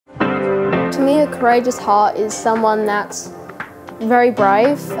me, a courageous heart is someone that's very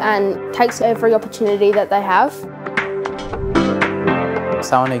brave and takes every opportunity that they have.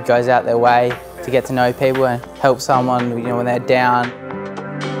 Someone who goes out their way to get to know people and help someone, when they're down.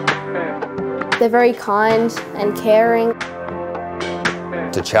 They're very kind and caring.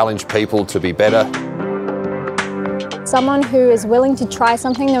 To challenge people to be better. Someone who is willing to try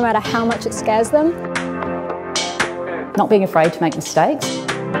something no matter how much it scares them. Not being afraid to make mistakes.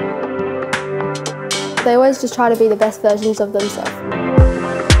 They always just try to be the best versions of themselves.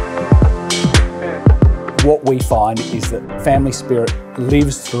 What we find is that family spirit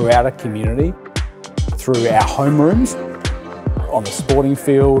lives throughout a community, through our homerooms, on the sporting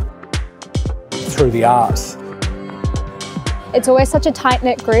field, through the arts. It's always such a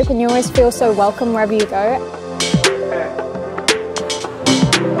tight-knit group and you always feel so welcome wherever you go.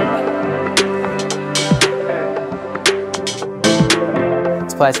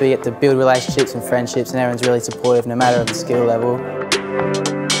 It's a place where you get to build relationships and friendships and everyone's really supportive no matter of the skill level.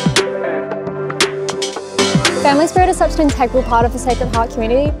 Family spirit is such an integral part of the Sacred Heart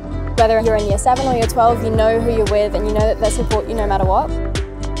community. Whether you're in year 7 or year 12, you know who you're with and you know that they support you no matter what.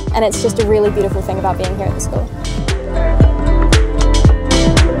 And it's just a really beautiful thing about being here at the school.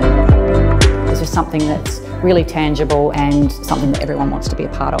 It's just something that's really tangible and something that everyone wants to be a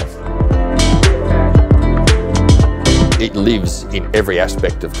part of. It lives in every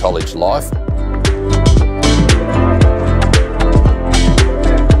aspect of college life.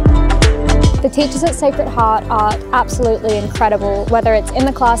 The teachers at Sacred Heart are absolutely incredible. Whether it's in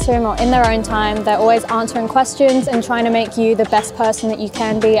the classroom or in their own time, they're always answering questions and trying to make you the best person that you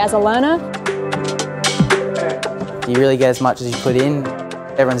can be as a learner. You really get as much as you put in.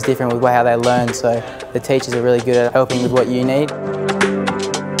 Everyone's different with how they learn, so the teachers are really good at helping with what you need.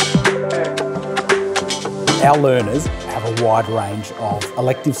 Our learners have a wide range of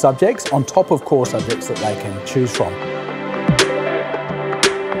elective subjects on top of core subjects that they can choose from.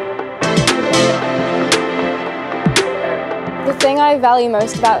 The thing I value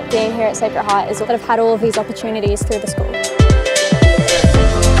most about being here at Sacred Heart is that I've had all of these opportunities through the school.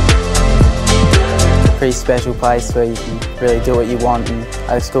 It's a pretty special place where you can really do what you want and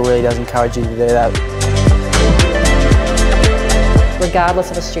the school really does encourage you to do that.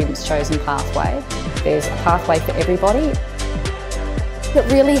 Regardless of a student's chosen pathway, there's a pathway for everybody. It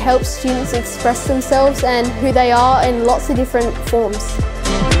really helps students express themselves and who they are in lots of different forms.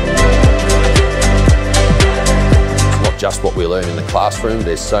 Just what we learn in the classroom.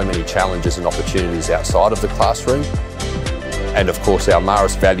 There's so many challenges and opportunities outside of the classroom. And of course our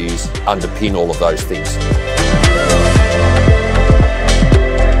Marist values underpin all of those things.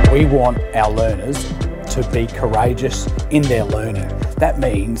 We want our learners to be courageous in their learning. That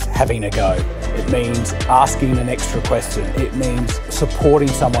means having a go. It means asking an extra question. It means supporting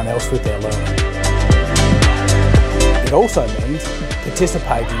someone else with their learning. It also means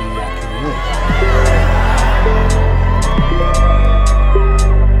participating in our community.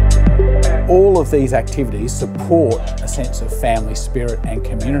 All of these activities support a sense of family spirit and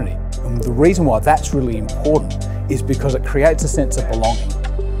community. And the reason why that's really important is because it creates a sense of belonging.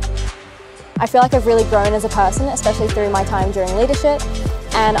 I feel like I've really grown as a person, especially through my time during leadership,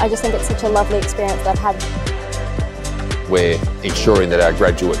 and I just think it's such a lovely experience that I've had. We're ensuring that our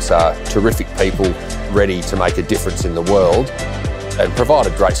graduates are terrific people, ready to make a difference in the world and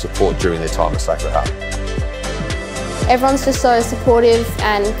provided great support during their time at Sacred Heart. Everyone's just so supportive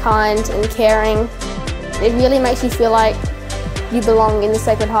and kind and caring. It really makes you feel like you belong in the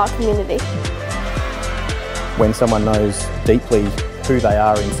Sacred Heart community. When someone knows deeply who they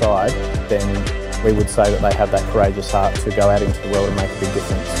are inside, then we would say that they have that courageous heart to go out into the world and make a big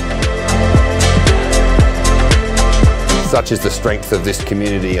difference. Such is the strength of this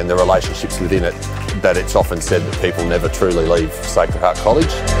community and the relationships within it that it's often said that people never truly leave Sacred Heart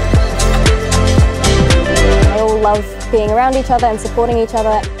College. They all love being around each other and supporting each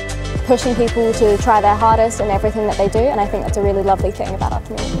other, pushing people to try their hardest in everything that they do, and I think that's a really lovely thing about our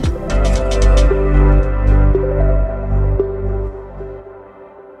community.